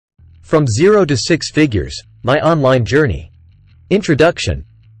From Zero to Six Figures, My Online Journey. Introduction.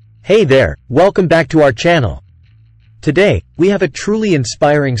 Hey there, welcome back to our channel. Today, we have a truly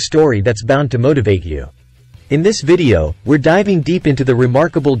inspiring story that's bound to motivate you. In this video, we're diving deep into the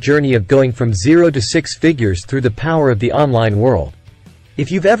remarkable journey of going from zero to six figures through the power of the online world.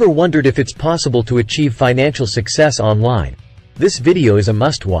 If you've ever wondered if it's possible to achieve financial success online, this video is a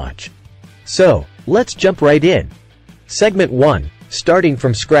must-watch. So, let's jump right in. Segment 1. Starting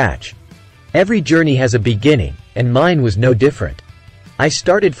from scratch. Every journey has a beginning, and mine was no different. I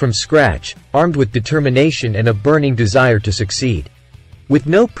started from scratch, armed with determination and a burning desire to succeed. With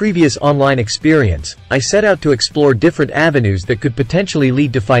no previous online experience, I set out to explore different avenues that could potentially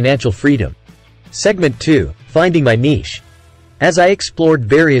lead to financial freedom. Segment 2. Finding my niche. As I explored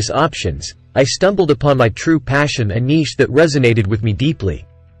various options, I stumbled upon my true passion, a niche that resonated with me deeply.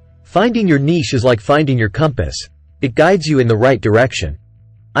 Finding your niche is like finding your compass. It guides you in the right direction.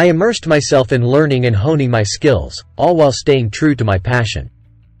 I immersed myself in learning and honing my skills, all while staying true to my passion.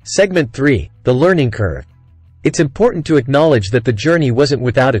 Segment 3. The learning curve. It's important to acknowledge that the journey wasn't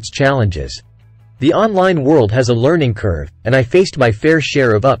without its challenges. The online world has a learning curve, and I faced my fair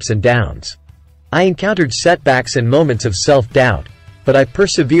share of ups and downs. I encountered setbacks and moments of self-doubt, but I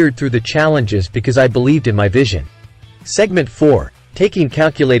persevered through the challenges because I believed in my vision. Segment 4. Taking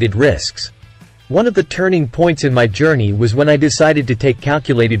calculated risks. One of the turning points in my journey was when I decided to take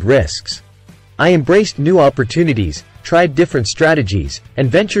calculated risks. I embraced new opportunities, tried different strategies,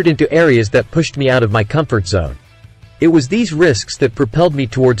 and ventured into areas that pushed me out of my comfort zone. It was these risks that propelled me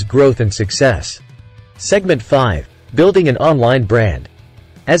towards growth and success. Segment 5. Building an online brand.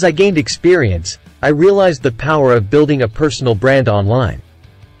 As I gained experience, I realized the power of building a personal brand online.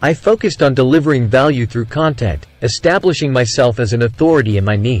 I focused on delivering value through content, establishing myself as an authority in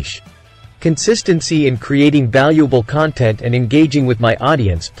my niche. Consistency in creating valuable content and engaging with my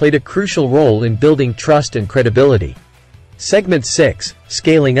audience played a crucial role in building trust and credibility. Segment 6.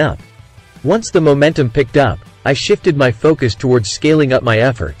 Scaling up. Once the momentum picked up, I shifted my focus towards scaling up my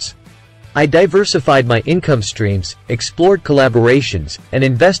efforts. I diversified my income streams, explored collaborations, and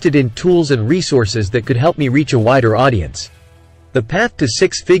invested in tools and resources that could help me reach a wider audience. The path to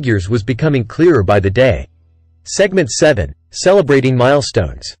six figures was becoming clearer by the day. Segment 7. Celebrating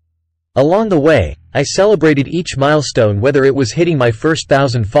milestones. Along the way, I celebrated each milestone, whether it was hitting my first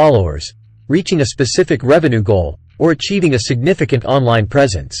 1,000 followers, reaching a specific revenue goal, or achieving a significant online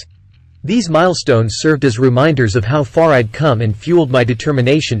presence. These milestones served as reminders of how far I'd come and fueled my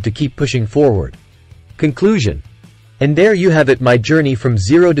determination to keep pushing forward. Conclusion. And there you have it, my journey from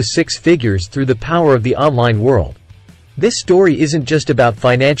zero to six figures through the power of the online world. This story isn't just about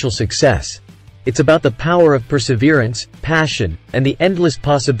financial success. It's about the power of perseverance, passion, and the endless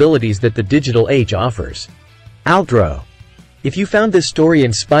possibilities that the digital age offers. Outro. If you found this story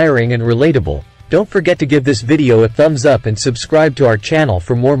inspiring and relatable, don't forget to give this video a thumbs up and subscribe to our channel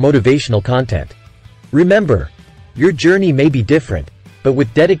for more motivational content. Remember, your journey may be different, but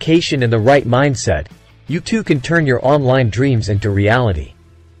with dedication and the right mindset, you too can turn your online dreams into reality.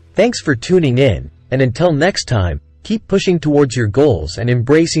 Thanks for tuning in, and until next time, keep pushing towards your goals and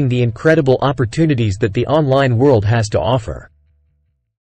embracing the incredible opportunities that the online world has to offer.